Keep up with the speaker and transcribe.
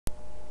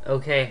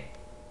Okay.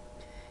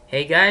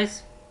 Hey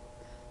guys,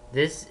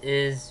 this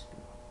is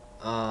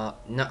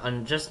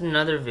just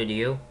another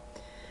video,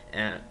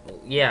 and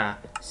yeah,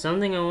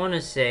 something I want to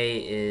say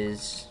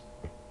is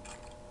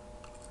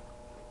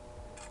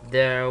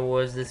there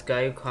was this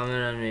guy who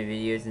commented on my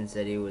videos and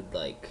said he would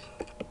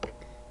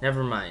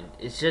never mind.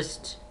 It's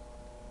just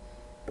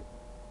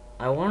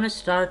I want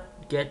to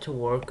get to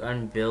work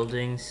on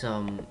building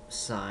some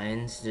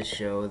signs to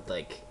show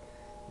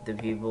the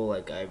people I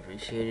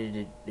appreciated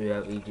it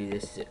that we do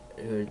this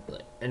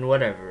and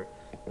whatever.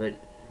 But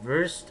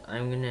first,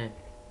 I'm gonna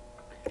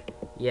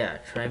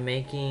try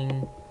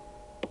making.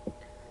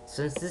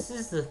 Since this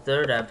is the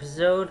third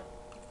episode,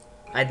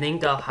 I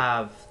think I'll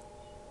have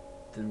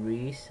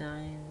 3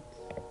 signs.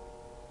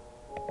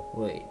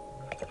 Wait,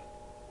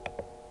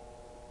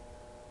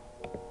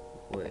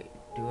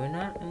 do I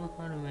not know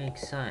how to make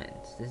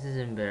signs? This is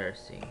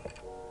embarrassing.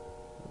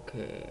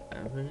 Okay,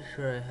 I'm pretty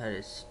sure I had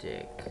a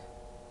stick.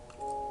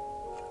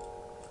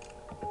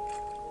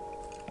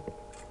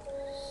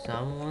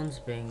 Someone's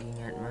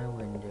banging at my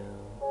window.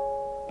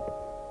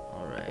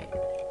 Alright,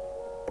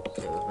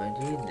 so if I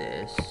do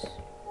this,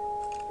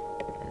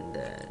 and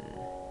then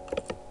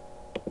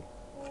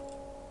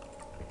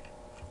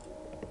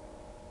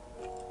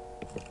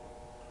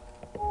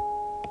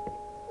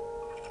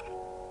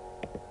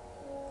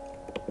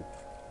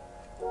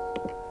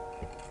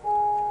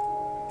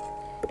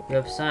you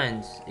have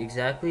signs,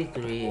 exactly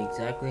 3,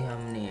 exactly how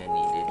many I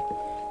needed,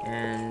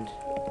 and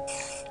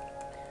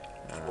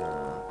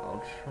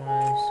I'll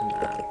try some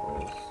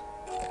apples.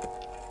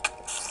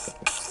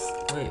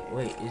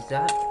 Wait, is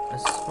that a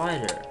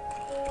spider?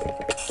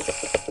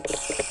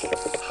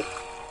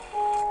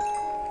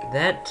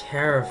 That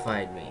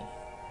terrified me.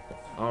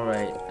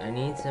 Alright, I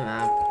need some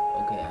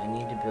okay, I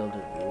need to build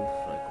a roof,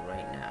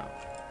 right now.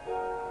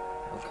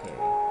 Okay.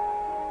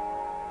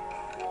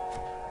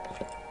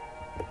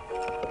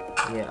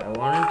 Yeah, I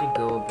wanted to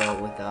go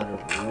about without a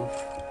roof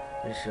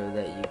to show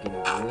that you can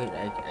do it.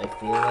 I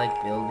feel like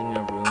building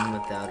a room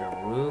without a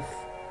roof,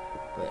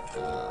 but,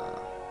 oh,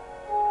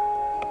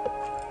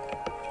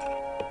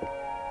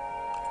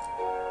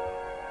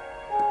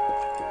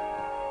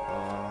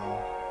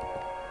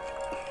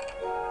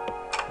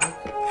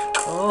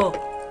 oh,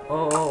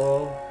 oh,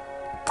 oh.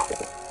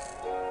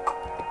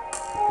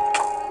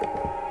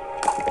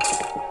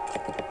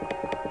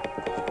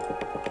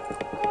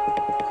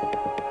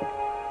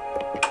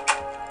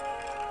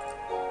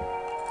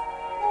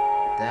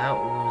 That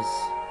was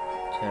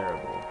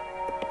terrible.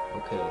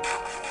 Okay,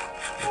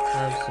 let's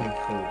have some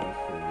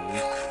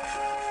fruities.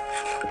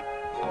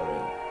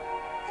 Alright,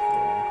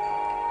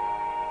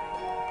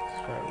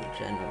 start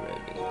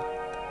regenerating.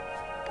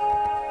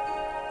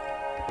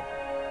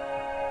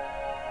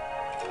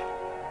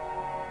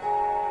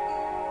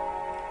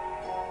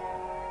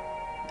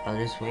 I'll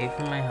just wait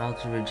for my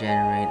health to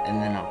regenerate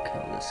and then I'll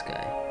kill this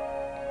guy.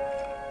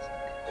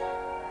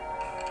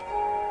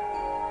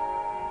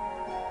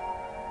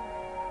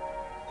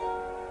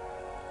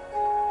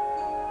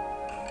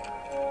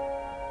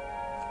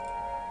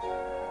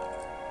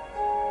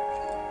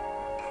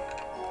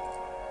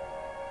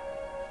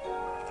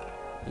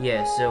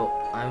 Yeah, so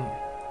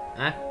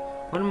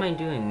what am I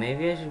doing?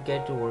 Maybe I should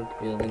get to work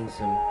building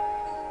some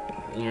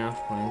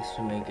enough planks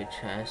to make a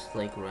chest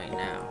right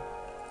now.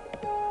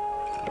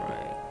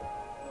 Alright.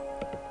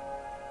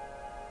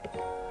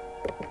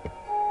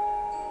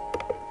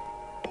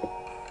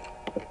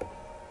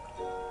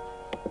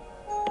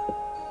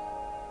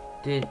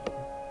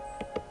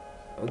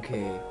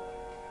 Okay.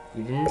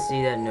 You didn't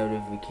see that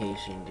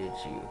notification, did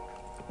you?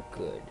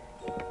 Good.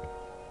 Okay.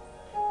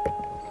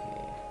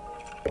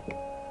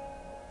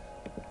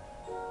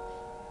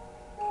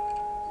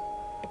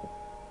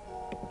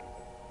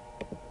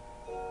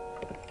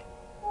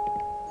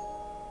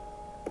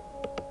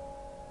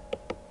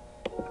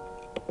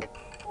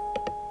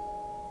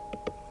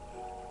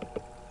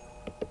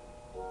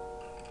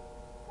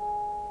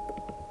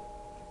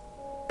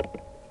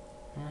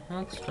 My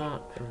health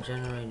stopped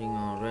regenerating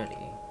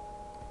already.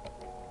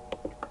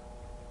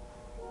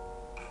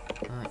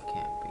 That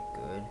can't be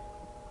good.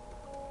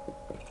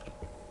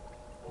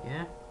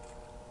 Yeah?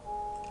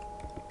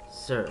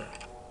 Sir.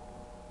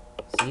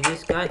 See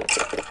this guy?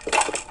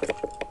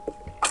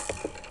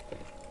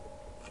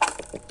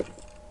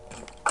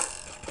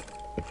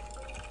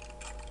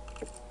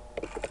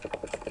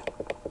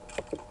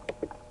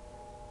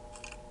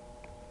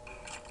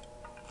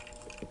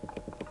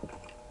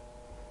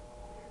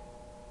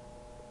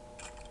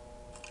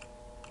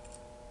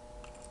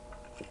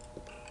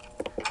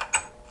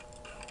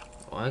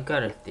 Oh, I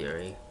got a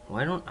theory.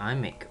 Why don't I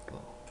make a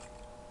bow?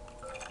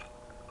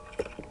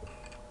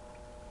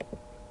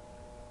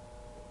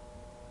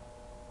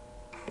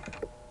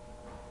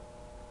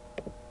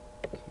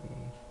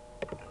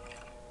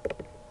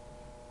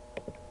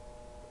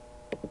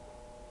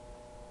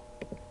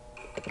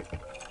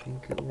 I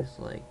think it was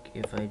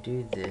if I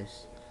do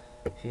this,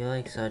 I feel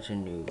like such a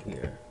noob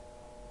here.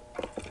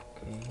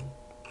 Okay.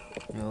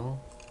 No.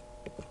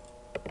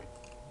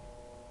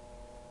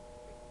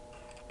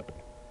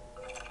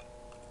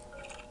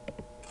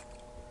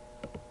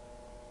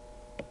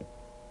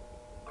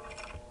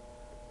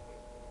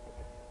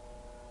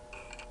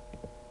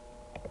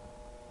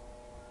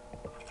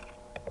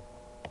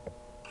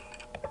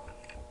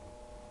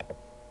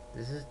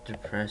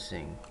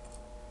 depressing.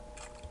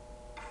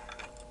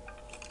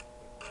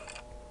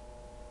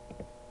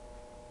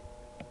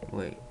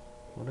 Wait,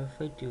 what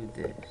if I do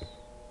this?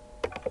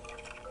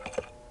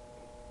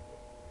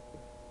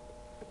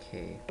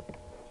 Okay.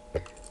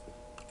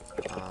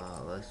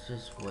 Let's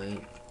just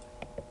wait.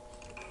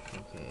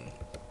 Okay.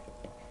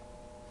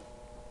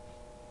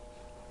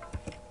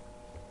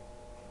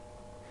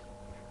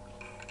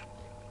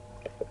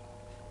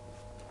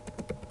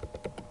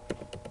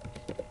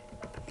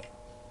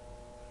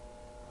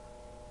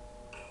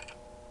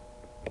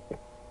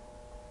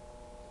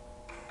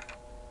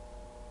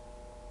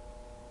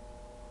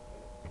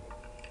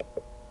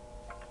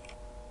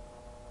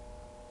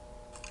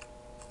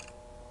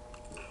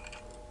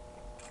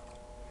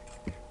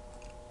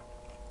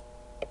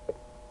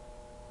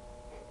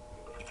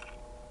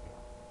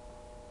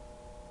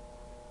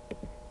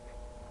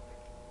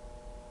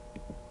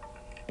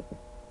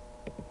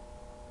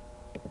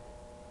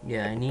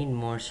 Yeah, I need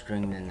more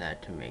string than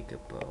that to make a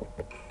bow.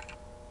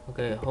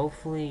 Okay,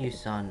 hopefully you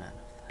saw none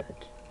of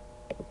that.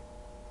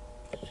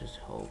 Let's just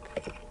hope.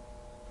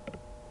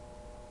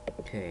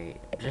 Okay,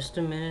 just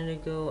a minute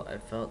ago, I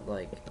felt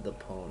like the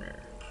poner.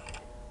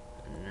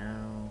 And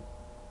now...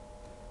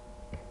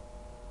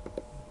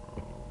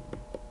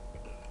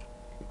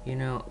 you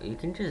know, you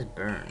can just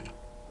burn.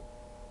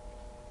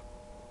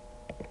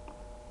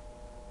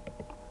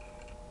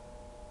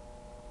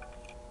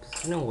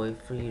 Just gonna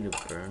wait for you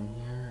to burn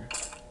here.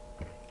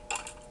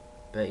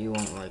 Bet you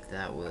won't like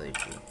that, will you?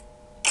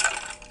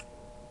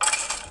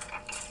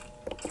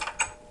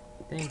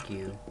 Thank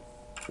you.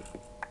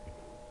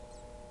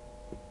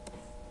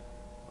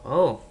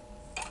 Oh!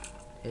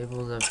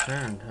 Tables have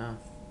turned, huh?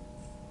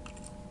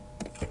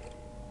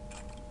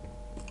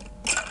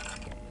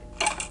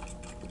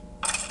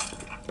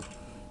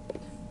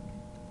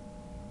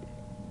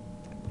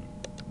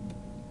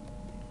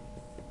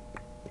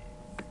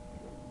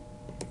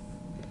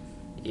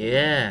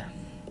 Yeah!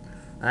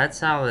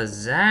 That's how the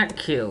Zack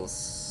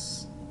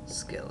kills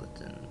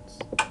skeletons.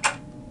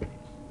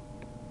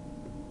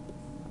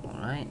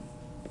 Alright.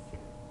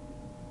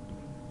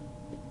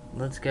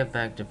 Let's get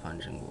back to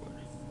punching wood.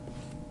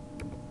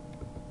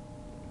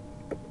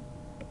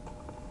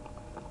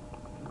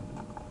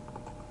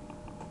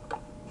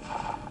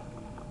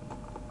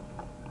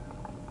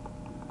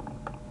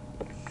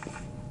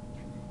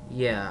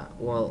 Yeah,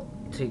 well,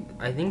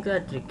 I think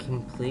that to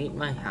complete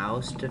my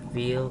house to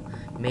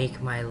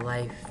make my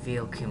life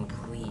feel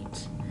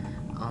complete,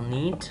 I'll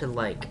need to,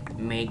 like,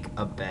 make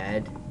a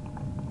bed.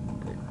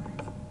 But,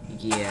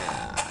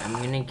 yeah,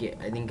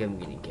 I think I'm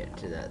gonna get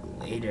to that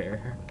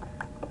later.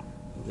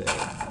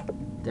 Okay,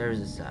 there's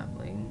a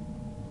sapling.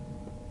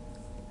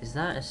 Is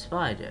that a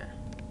spider?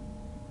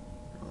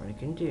 Oh, I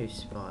can do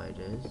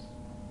spiders.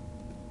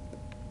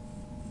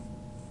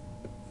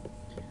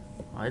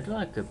 I'd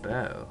like a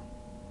bow,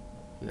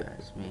 if you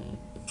ask me.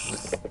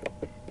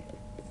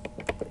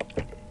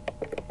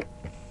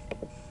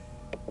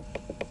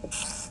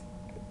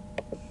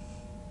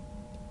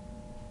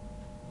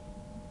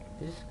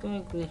 This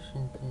guy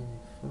glitching through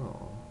the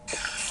floor.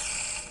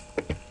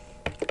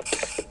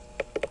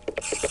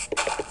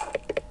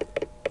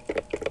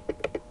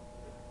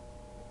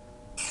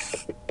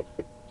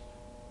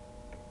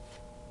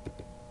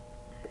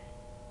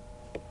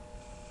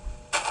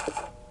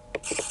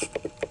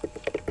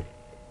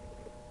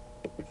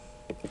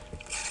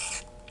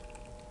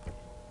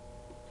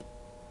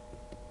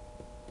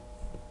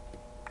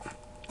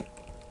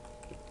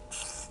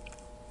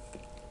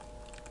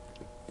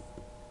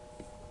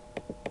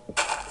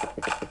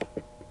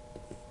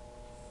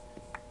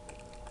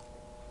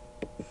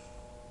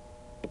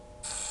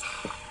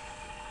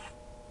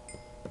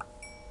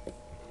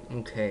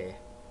 Okay.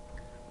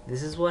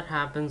 This is what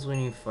happens when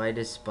you fight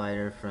a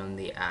spider from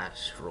the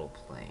astral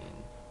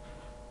plane.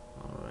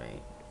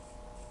 Alright.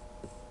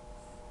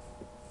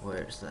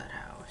 Where's that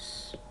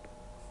house?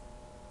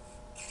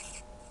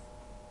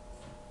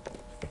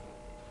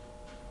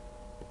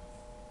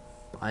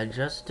 I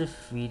just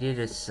defeated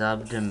a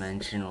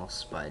sub-dimensional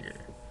spider.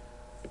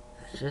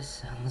 That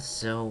just sounds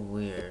so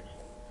weird.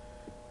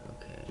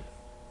 Okay.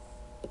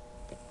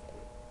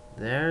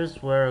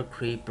 There's where a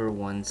creeper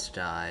once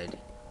died.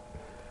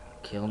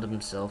 Killed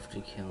himself to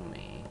kill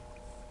me.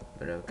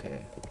 But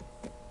okay.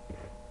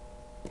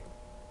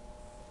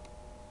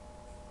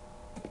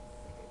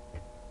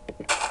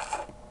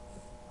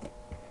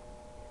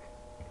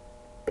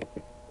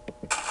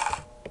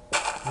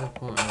 No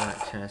point in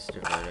that chest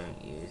if I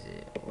don't use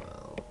it.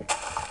 Well,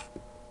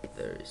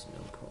 there is no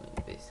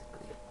point,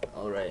 basically.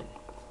 Alright.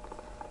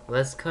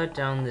 Let's cut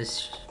down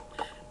this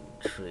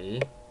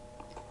tree.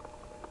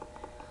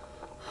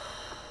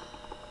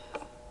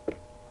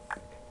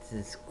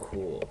 This is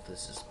cool.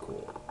 This is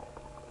cool.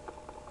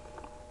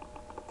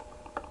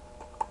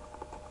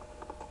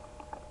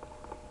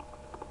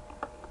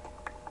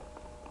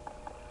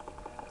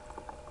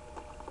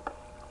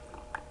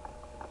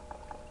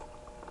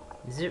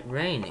 Is it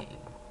raining?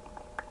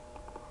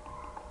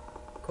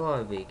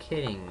 Gotta be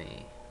kidding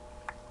me.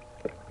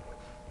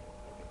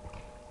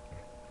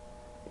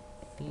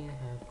 You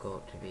have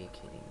got to be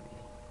kidding me.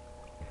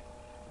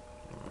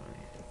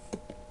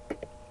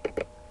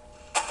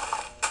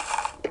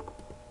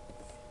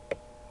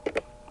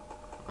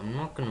 I'm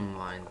not gonna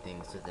mine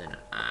things with an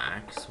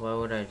axe. Why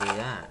would I do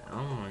that?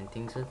 I'll mine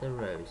things with a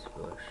rose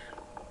bush.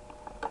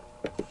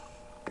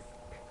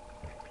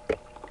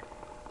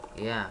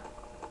 Yeah,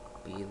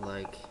 be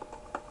like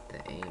the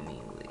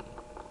Amy Lee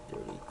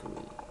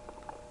 33.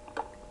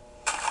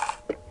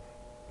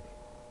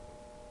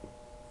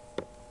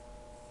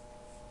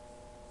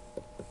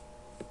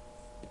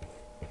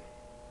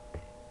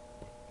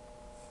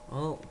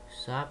 Oh,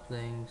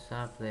 sapling,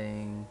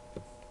 sapling.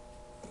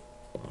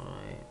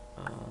 Alright,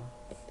 I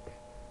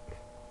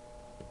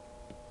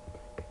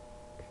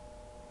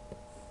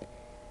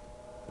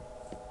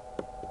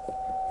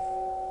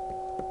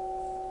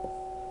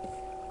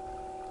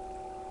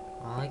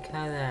like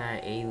how there are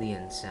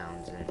alien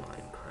sounds in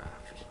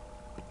Minecraft.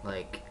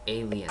 Like,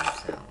 alien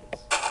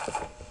sounds.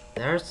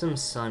 There are some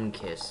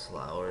sun-kissed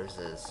flowers,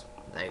 as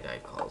that guy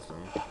calls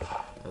them.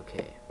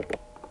 Okay.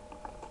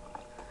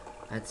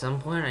 At some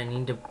point, I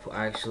need to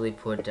actually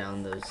put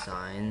down those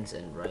signs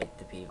and write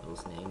the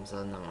people's names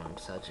on them. I'm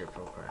such a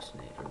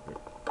procrastinator, but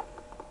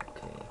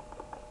okay.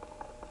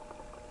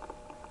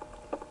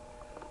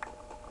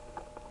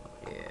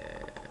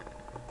 Yeah.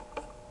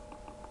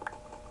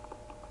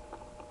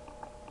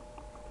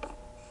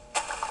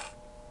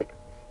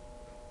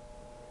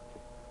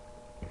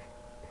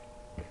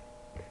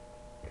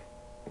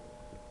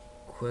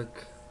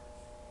 Quick.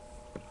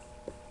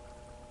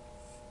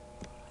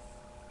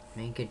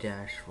 Make a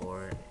dash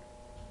for it.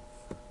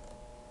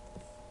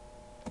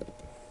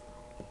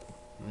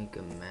 Make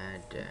a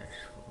mad dash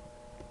for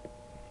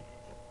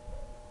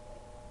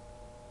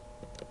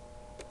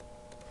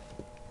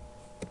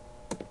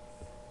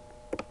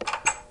it.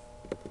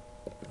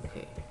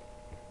 Okay.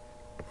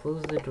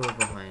 Close the door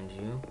behind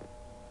you.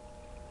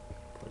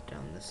 Put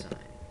down the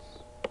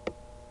signs.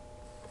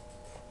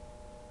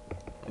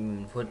 I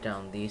mean, put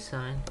down the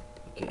sign.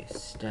 Okay,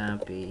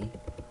 Stampy,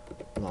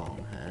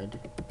 Longhead,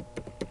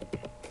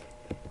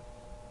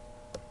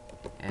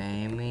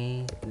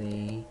 Amy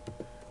Lee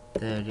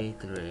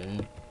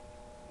 33,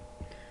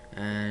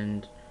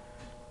 and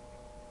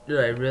do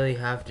I really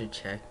have to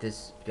check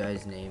this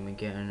guy's name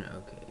again?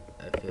 Okay,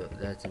 I feel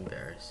that's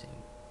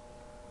embarrassing.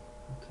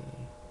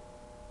 Okay.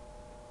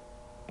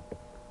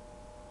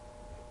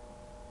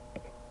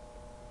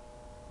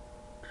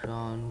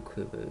 John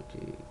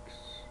Quibodix.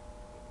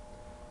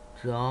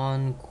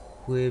 John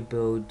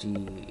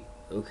Quibody.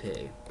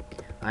 Okay.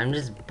 I'm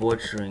just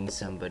butchering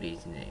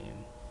somebody's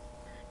name.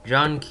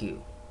 John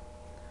Q.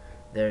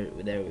 There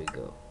we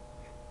go.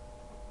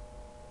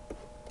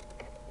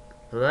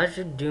 So that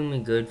should do me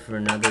good for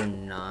another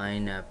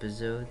 9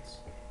 episodes.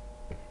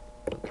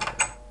 Okay.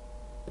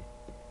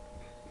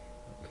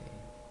 Okay.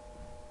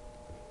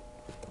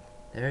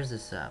 There's a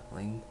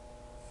sapling.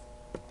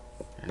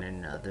 And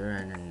another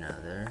and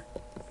another.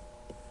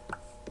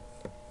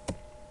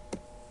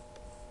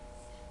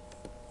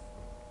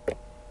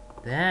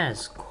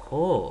 That's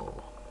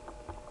cool.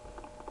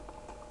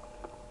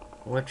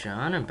 What you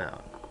on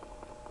about?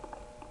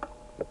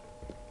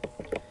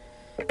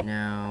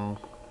 Now,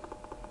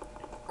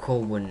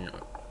 coal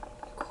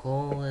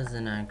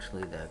isn't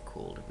actually that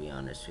cool, to be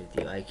honest with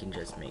you. I can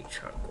just make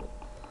charcoal.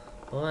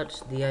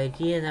 But the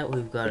idea that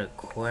we've got a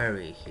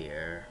quarry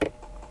here,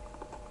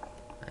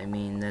 I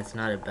mean, that's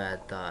not a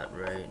bad thought,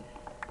 right?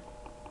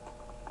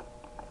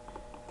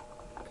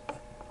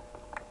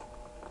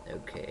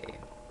 Okay.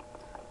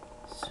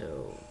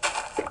 So,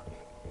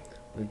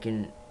 we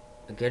can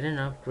get an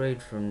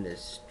upgrade from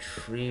this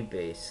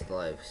tree-based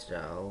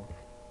lifestyle,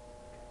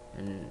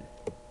 and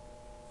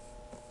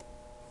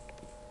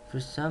for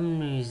some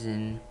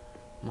reason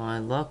my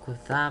luck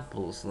with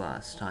apples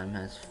last time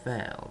has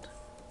failed,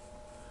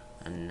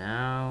 and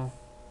now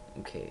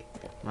okay,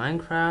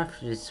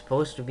 Minecraft is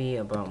supposed to be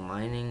about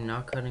mining,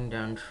 not cutting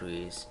down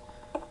trees,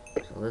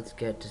 so let's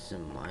get to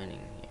some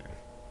mining here.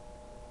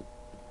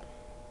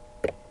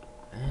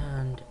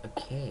 And a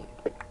cave.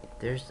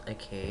 There's a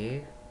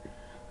cave.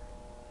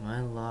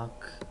 My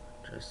luck,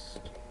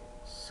 just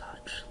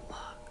such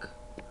luck.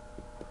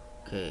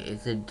 Okay,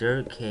 it's a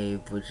dirt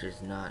cave, which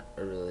is not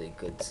a really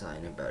good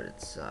sign about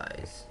its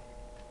size.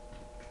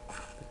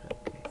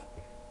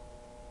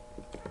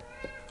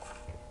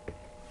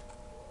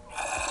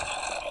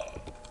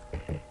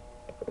 Okay.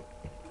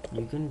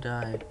 You can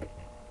die.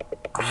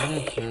 I'm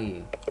gonna kill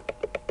you.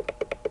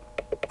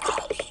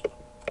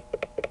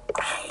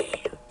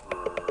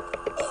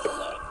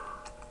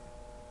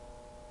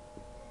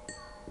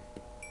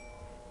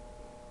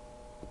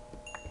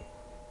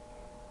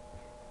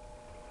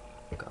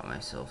 Got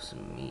myself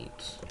some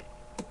meat.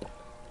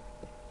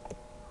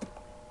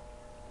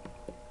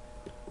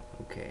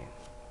 Okay.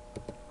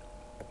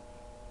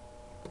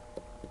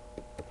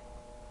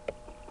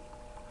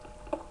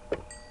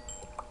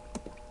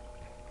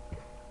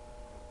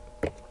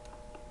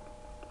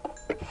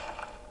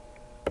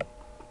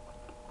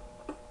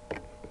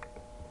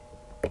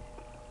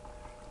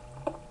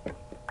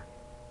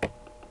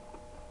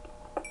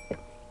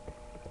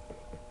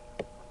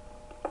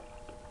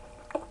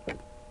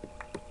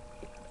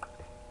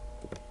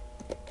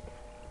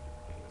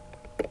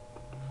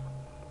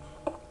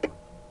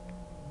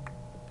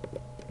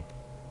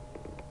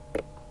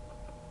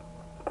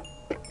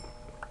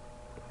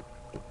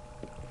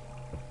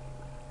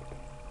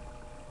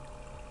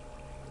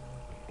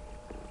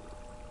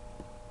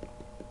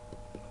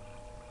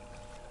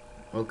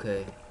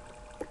 Okay.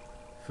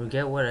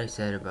 Forget what I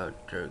said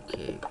about Dirt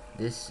Cave.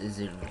 This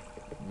is a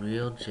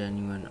real,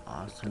 genuine,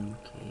 awesome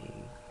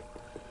cave.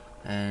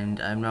 And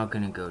I'm not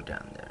gonna go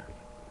down there.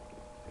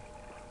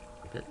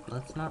 But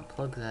let's not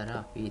plug that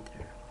up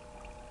either.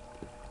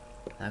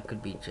 That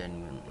could be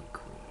genuinely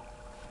cool.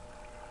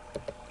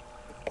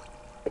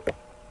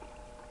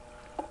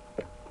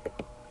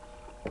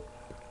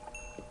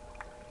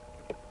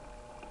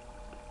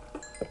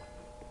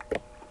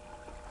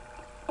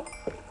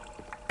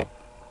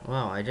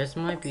 Wow, I just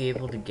might be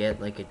able to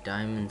get like a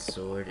diamond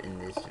sword in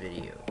this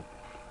video.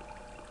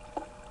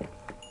 Okay.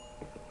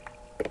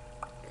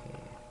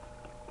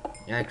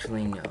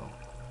 Actually, no.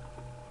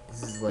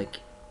 This is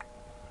like...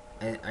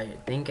 I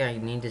think I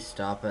need to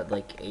stop at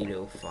like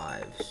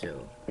 8:05,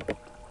 so...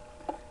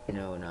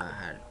 No, not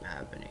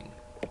happening.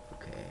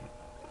 Okay.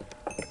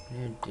 I'm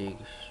gonna dig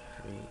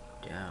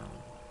straight down.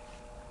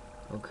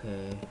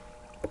 Okay.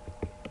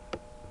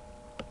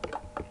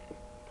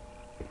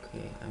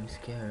 Okay, I'm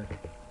scared.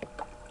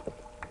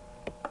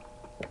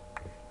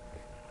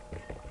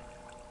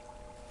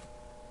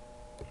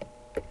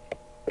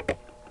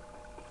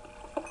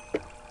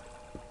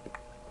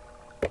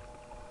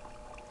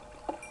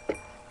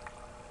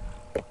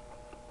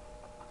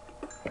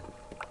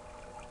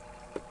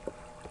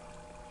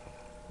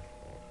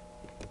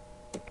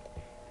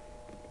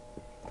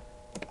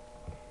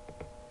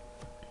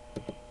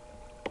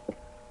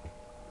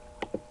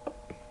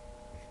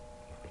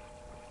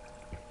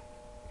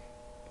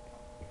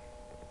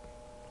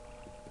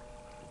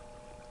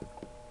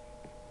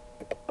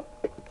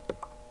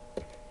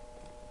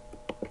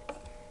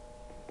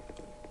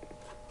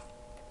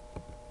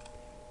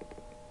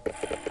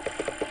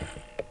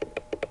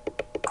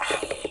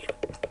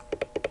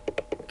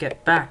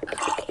 Get back!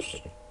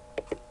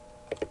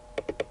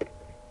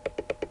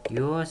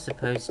 You're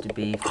supposed to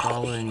be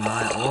following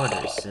my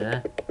orders,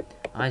 sir.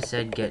 I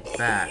said get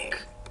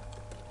back.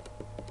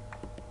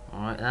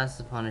 Alright, that's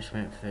the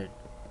punishment for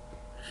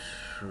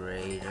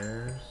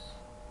traitors.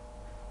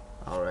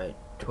 Alright,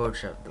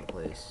 torch up the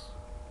place.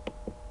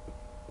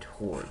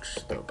 Torch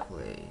the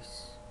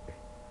place.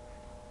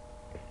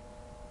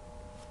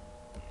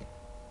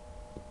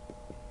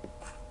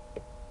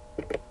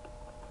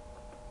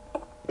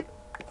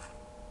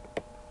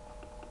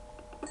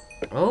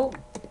 Oh!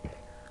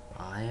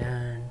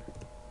 Iron.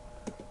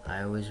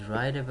 I was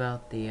right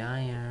about the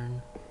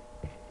iron.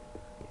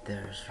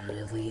 There's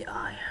really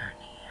iron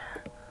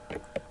here.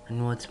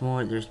 And what's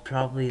more, there's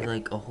probably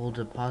like a whole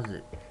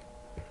deposit.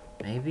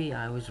 Maybe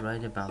I was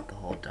right about the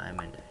whole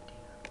diamond idea.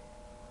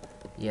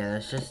 Yeah,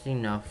 that's just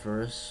enough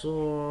for a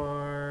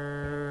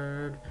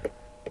sword.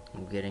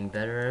 I'm getting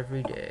better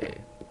every day.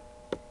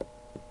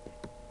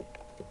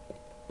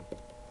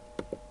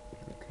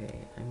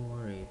 Okay, I'm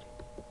worried.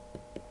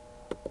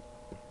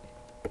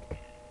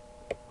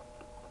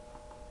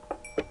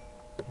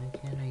 Why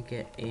can't I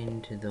get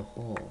into the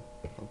hole?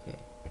 Okay.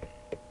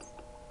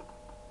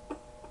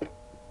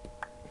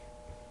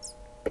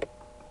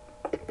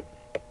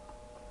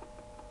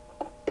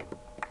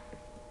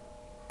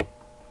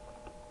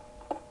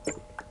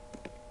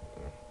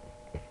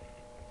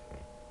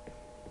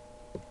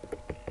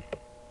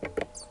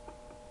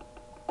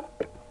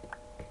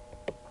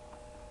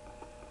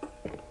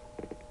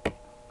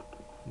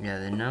 Yeah,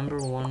 the #1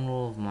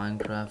 rule of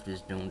Minecraft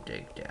is don't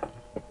dig down.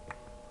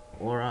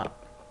 Or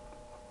up.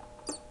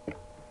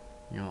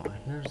 You know, I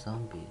hear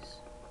zombies.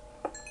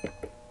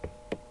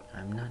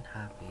 I'm not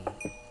happy.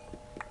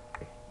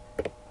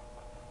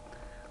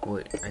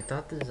 Wait, I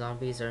thought the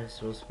zombies are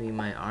supposed to be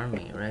my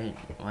army, right?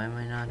 Why am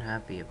I not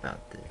happy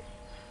about this?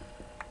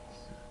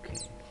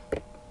 Okay.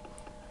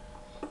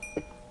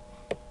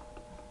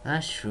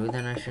 That's true,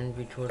 then I shouldn't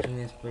be torching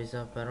this place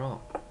up at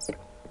all.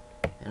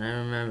 And I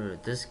remember,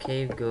 this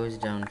cave goes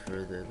down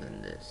further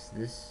than this.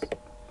 This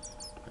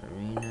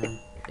arena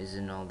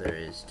isn't all there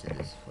is to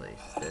this place.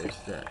 There's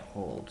that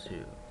hole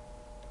too.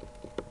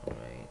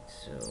 Alright,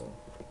 so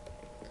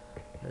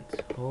let's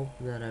hope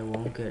that I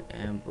won't get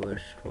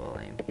ambushed while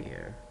I'm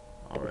here.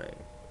 Alright.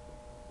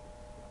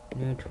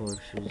 New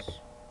torches.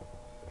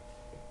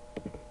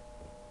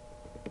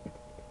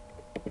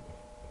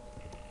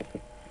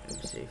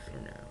 I'm safe for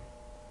now.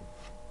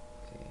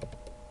 Okay.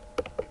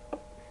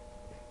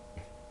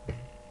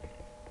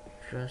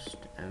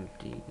 Just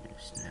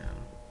emptiness now.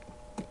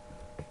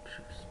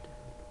 Just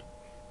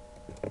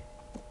empty.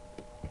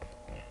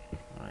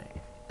 Alright.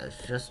 That's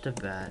just a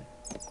bat.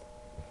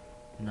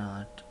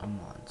 Not a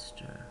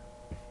monster.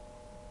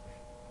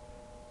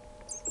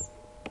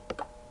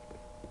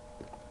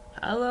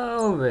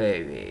 Hello,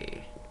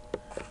 baby.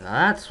 Now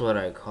that's what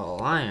I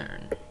call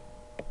iron.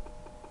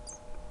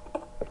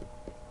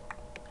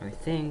 I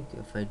think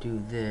if I do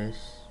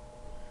this...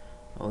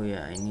 Oh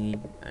yeah, I need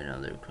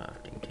another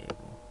crafting table.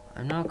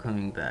 I'm not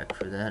coming back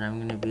for that. I'm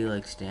gonna be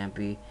like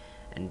Stampy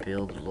and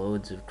build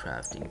loads of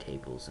crafting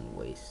tables and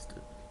waste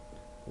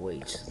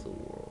the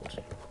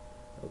world.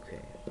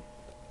 Okay.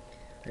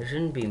 I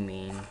shouldn't be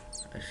mean.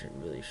 I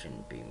really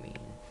shouldn't be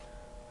mean.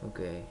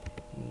 Okay.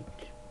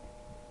 Each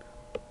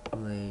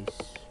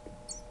place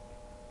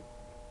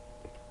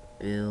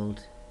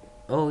build.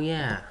 Oh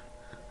yeah,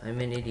 I'm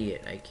an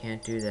idiot. I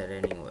can't do that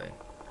anyway.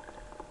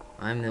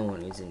 I'm the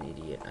one who's an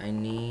idiot. I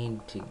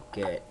need to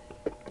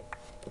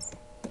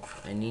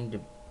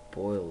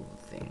boil the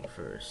thing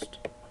first.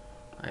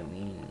 I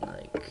mean,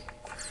 like,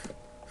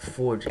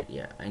 forge it,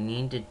 yeah. I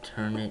need to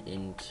turn it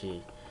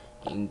into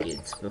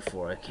ingots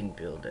before I can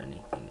build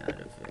anything out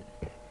of it.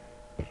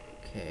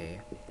 Okay.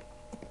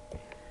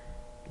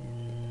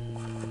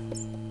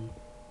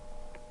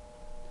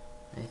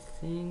 I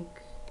think...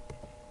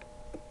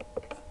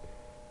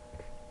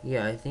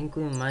 Yeah, I think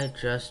we might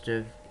just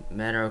have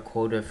met our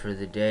quota for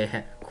the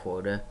day.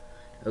 Quota.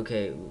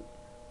 Okay.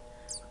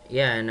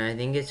 Yeah, and I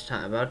think it's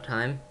about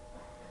time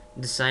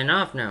to sign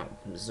off now.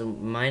 So,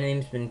 my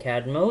name's been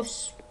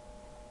Cadmos.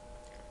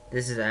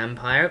 This is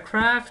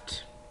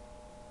EmpireCraft.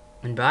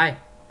 And bye.